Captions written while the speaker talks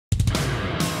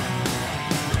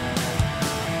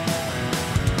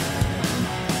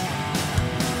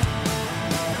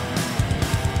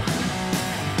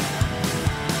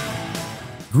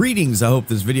Greetings, I hope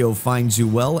this video finds you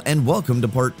well, and welcome to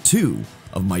part 2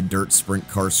 of my Dirt Sprint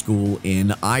Car School in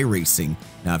iRacing.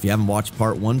 Now, if you haven't watched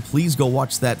part 1, please go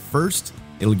watch that first.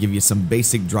 It'll give you some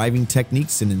basic driving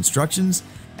techniques and instructions.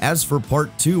 As for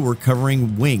part 2, we're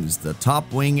covering wings, the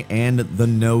top wing and the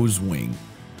nose wing.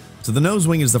 So the nose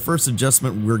wing is the first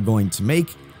adjustment we're going to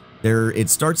make. It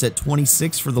starts at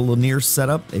 26 for the linear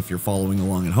setup if you're following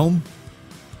along at home,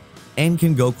 and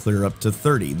can go clear up to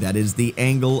 30. That is the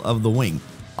angle of the wing.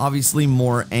 Obviously,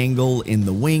 more angle in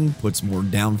the wing puts more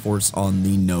downforce on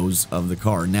the nose of the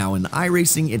car. Now, in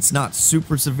iRacing, it's not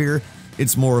super severe.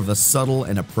 It's more of a subtle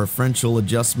and a preferential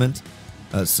adjustment.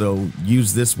 So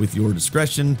use this with your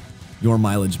discretion. Your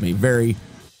mileage may vary.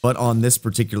 But on this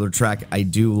particular track, I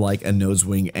do like a nose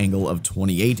wing angle of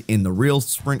 28. In the real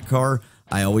sprint car,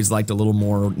 I always liked a little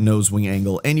more nose wing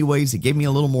angle anyways. It gave me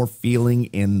a little more feeling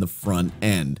in the front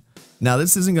end. Now,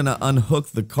 this isn't going to unhook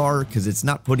the car because it's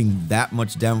not putting that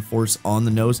much downforce on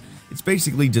the nose. It's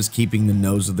basically just keeping the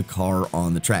nose of the car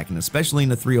on the track. And especially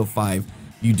in a 305,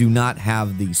 you do not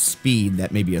have the speed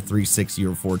that maybe a 360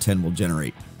 or 410 will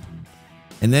generate.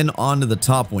 And then onto the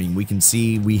top wing, we can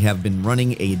see we have been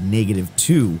running a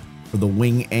 -2 for the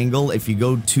wing angle. If you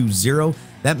go 2-0,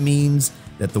 that means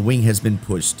that the wing has been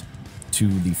pushed to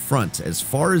the front as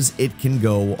far as it can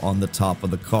go on the top of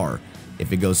the car.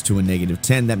 If it goes to a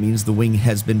 -10, that means the wing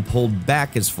has been pulled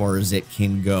back as far as it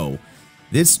can go.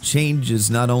 This changes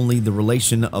not only the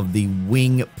relation of the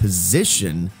wing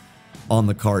position on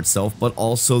the car itself, but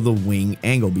also the wing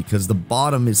angle, because the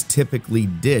bottom is typically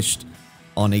dished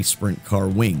on a sprint car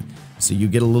wing. So you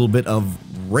get a little bit of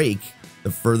rake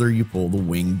the further you pull the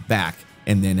wing back,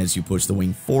 and then as you push the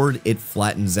wing forward, it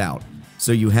flattens out.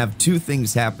 So you have two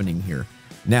things happening here.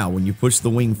 Now, when you push the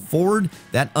wing forward,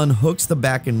 that unhooks the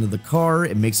back end of the car.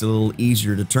 It makes it a little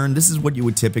easier to turn. This is what you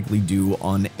would typically do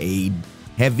on a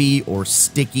heavy or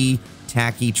sticky,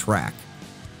 tacky track.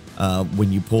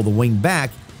 When you pull the wing back,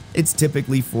 it's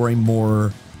typically for a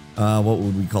more, what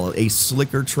would we call it, a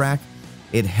slicker track.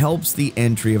 It helps the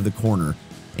entry of the corner,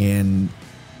 and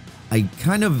I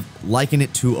kind of liken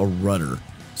it to a rudder.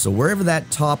 So wherever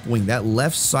that top wing, that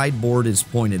left sideboard is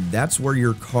pointed, that's where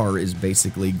your car is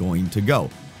basically going to go.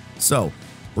 So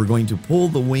we're going to pull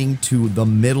the wing to the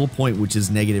middle point, which is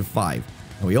 -5.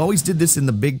 Now, we always did this in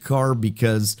the big car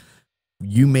because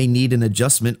you may need an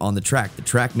adjustment on the track. The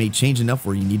track may change enough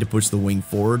where you need to push the wing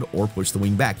forward or push the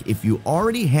wing back. If you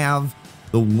already have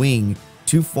the wing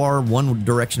too far one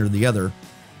direction or the other,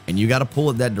 and you got to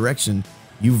pull it that direction,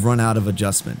 you've run out of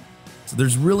adjustment. So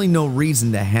there's really no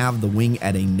reason to have the wing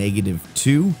at a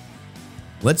 -2.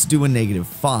 Let's do a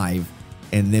 -5,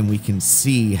 and then we can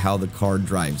see how the car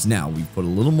drives. Now, we've put a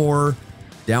little more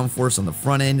downforce on the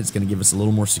front end. It's going to give us a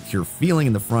little more secure feeling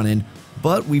in the front end,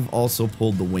 but we've also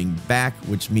pulled the wing back,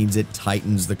 which means it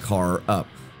tightens the car up.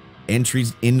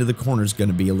 Entries into the corner is going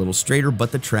to be a little straighter,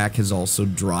 but the track has also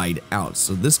dried out.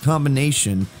 So this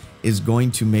combination is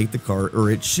going to make the car, or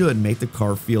it should make the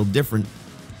car feel different,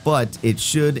 but it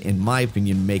should, in my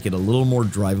opinion, make it a little more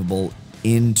drivable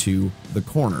into the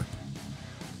corner.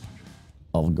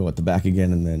 I'll go at the back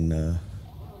again and then...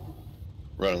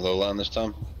 Running low line this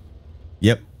time?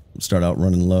 Yep. Start out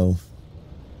running low.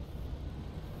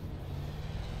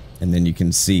 And then you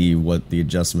can see what the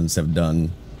adjustments have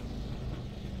done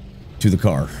to the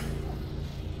car.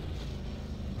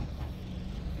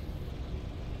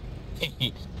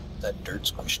 That dirt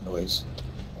squish noise.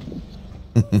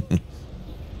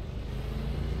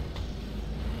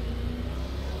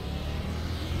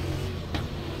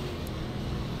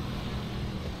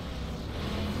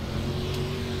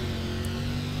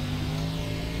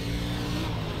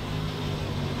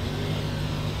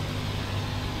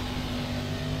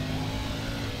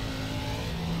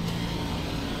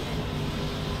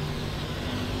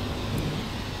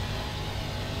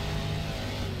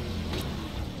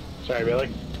 Sorry, Billy.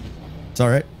 It's all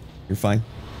right. You're fine.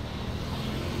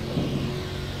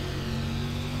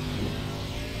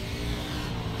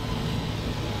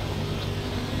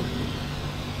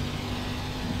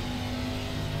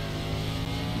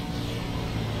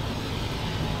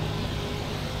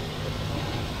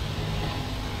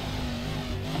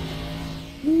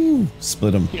 Woo,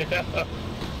 split him. Yeah.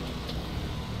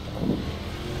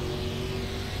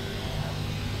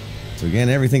 So again,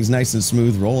 everything's nice and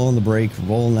smooth. Rolling on the brake,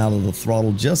 rolling out of the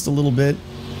throttle just a little bit.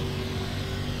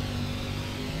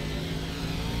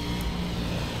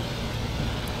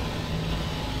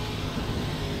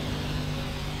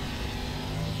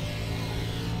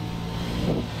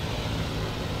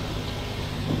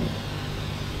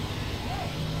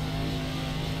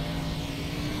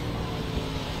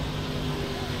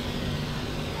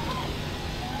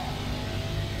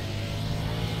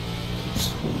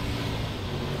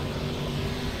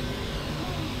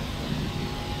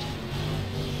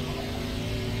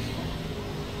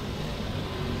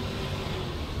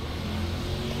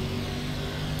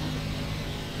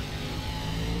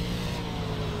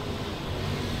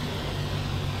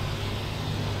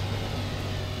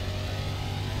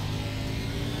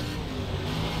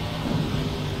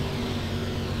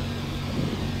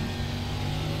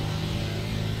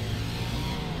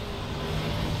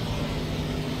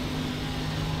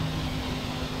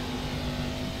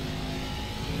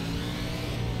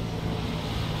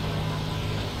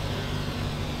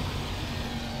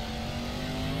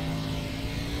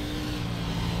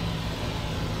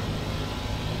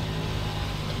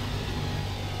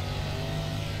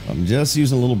 I'm just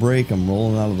using a little brake, I'm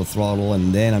rolling out of the throttle,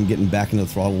 and then I'm getting back into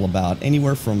the throttle about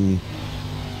anywhere from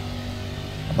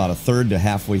about a third to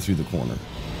halfway through the corner.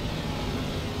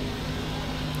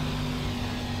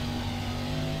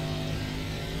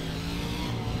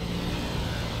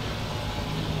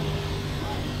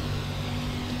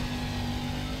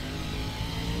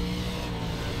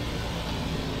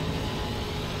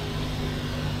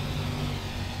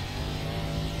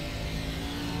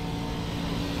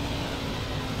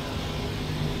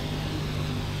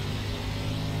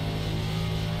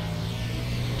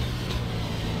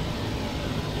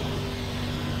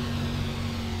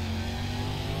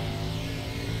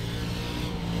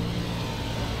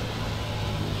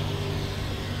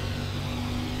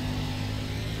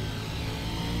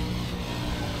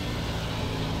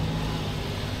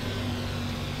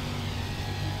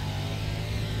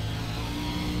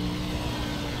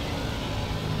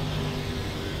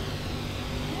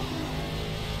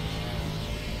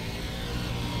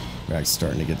 Track's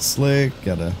starting to get slick.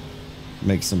 Gotta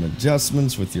make some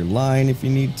adjustments with your line if you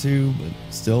need to, but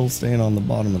still staying on the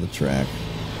bottom of the track.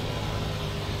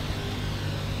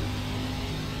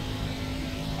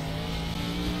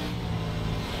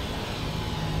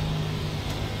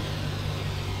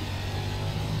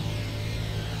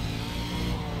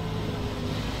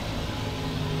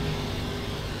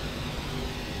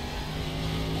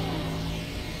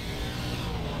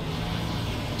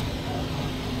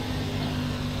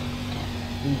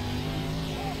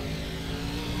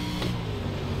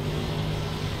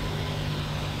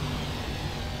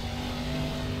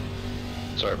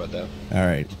 Sorry about that. All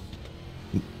right.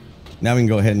 Now we can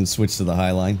go ahead and switch to the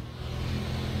high line.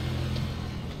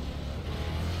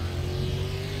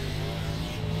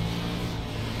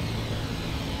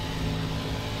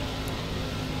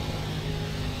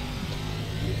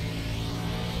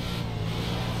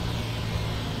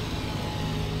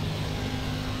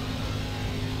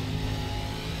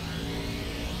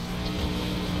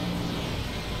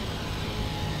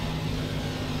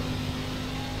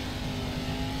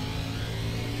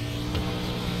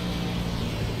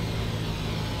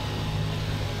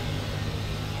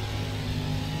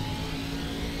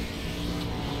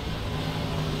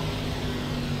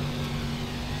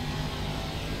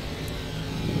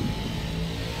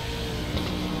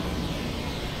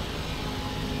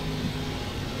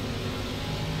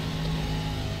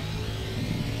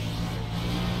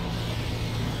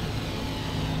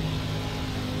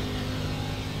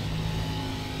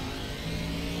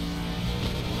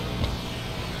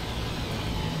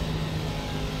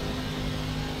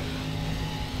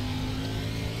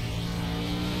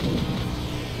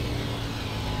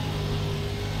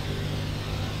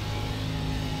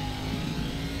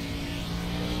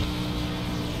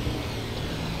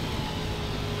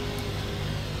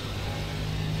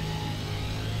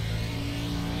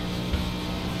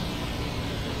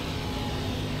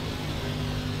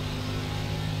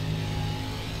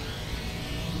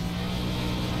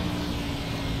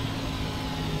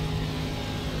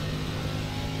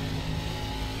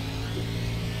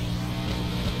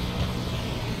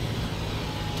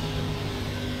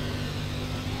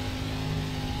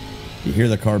 You hear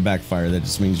the car backfire, that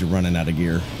just means you're running out of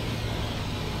gear.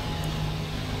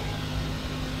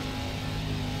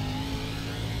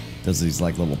 Does these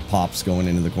like little pops going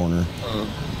into the corner.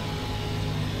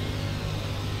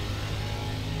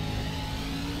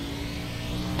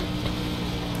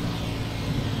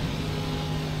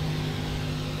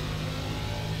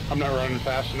 I'm not running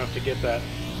fast enough to get that.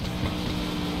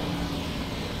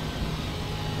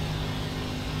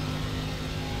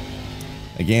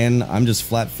 Again, I'm just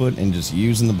flat foot and just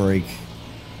using the brake.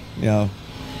 You know,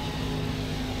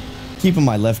 keeping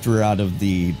my left rear out of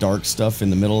the dark stuff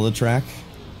in the middle of the track.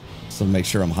 So make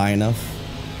sure I'm high enough.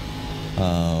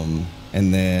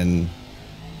 And then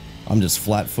I'm just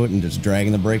flat foot and just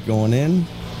dragging the brake going in.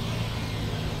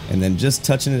 And then just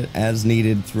touching it as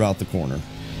needed throughout the corner.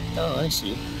 Oh, I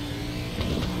see.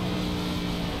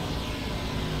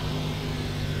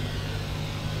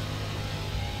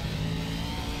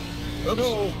 Oops.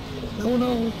 No. No,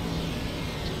 no.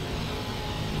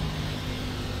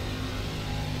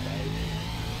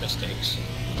 Mistakes.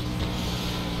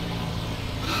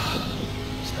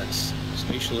 That's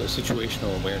spatial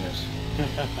situational awareness.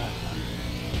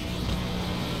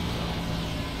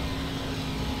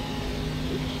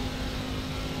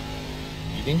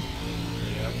 Eating?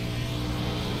 Yeah.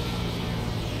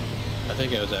 I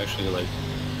think I was actually like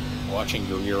watching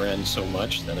your rear end so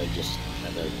much that I just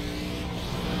kind of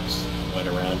went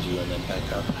around you and then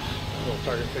back up. A little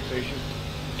target fixation.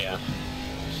 Yeah.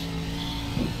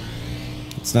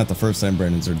 It's not the first time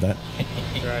Brandon's heard that.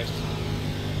 Right.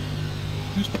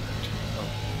 Who's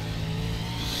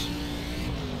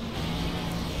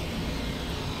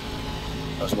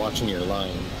I was watching your line.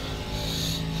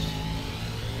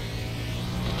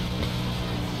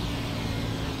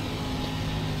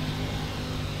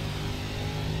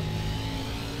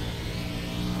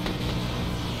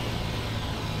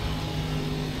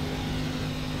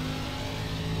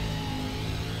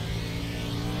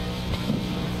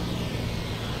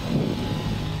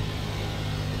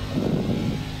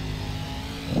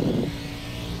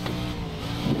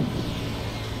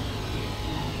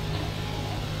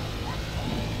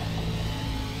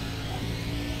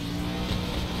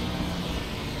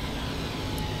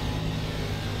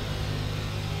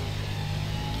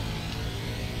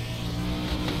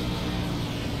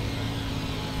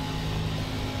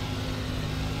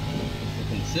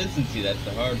 Consistency, that's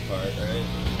the hard part, right?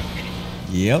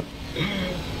 Yep.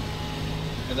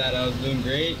 I thought I was doing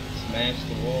great, smashed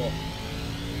the wall.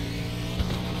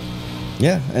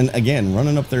 Yeah, and again,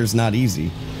 running up there is not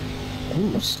easy.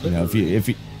 Ooh, You know, if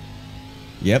you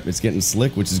yep, it's getting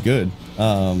slick, which is good.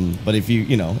 But if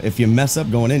if you mess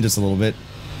up going in just a little bit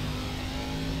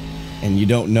and you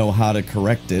don't know how to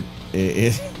correct it,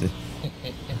 it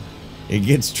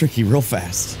gets tricky real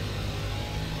fast.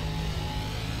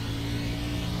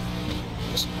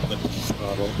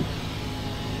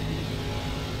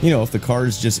 You know, if the car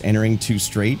is just entering too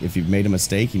straight, if you've made a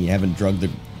mistake and you haven't drugged the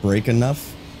brake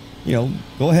enough, you know,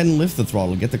 go ahead and lift the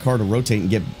throttle, get the car to rotate and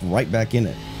get right back in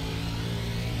it.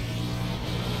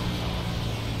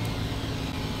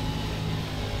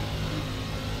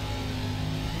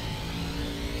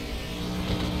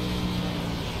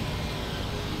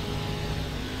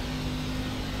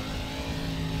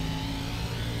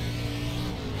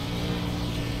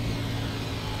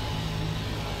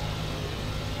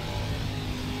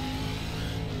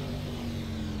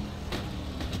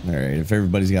 All right, if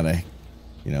everybody's got a,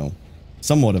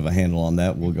 somewhat of a handle on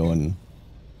that, we'll go and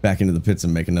back into the pits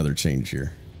and make another change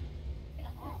here.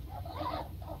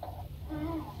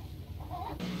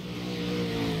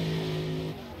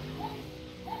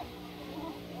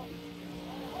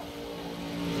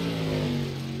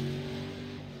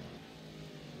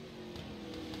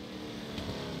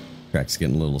 Track's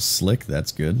getting a little slick,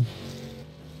 that's good.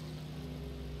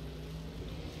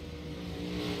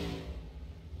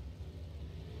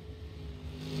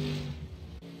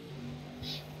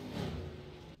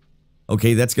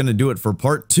 Okay, that's going to do it for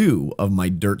part 2 of my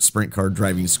dirt sprint car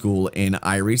driving school in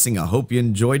iRacing. I hope you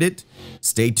enjoyed it.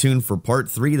 Stay tuned for part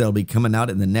 3. That'll be coming out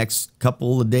in the next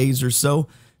couple of days or so.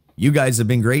 You guys have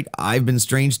been great. I've been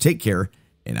Strange. Take care,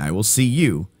 and I will see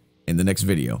you in the next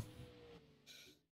video.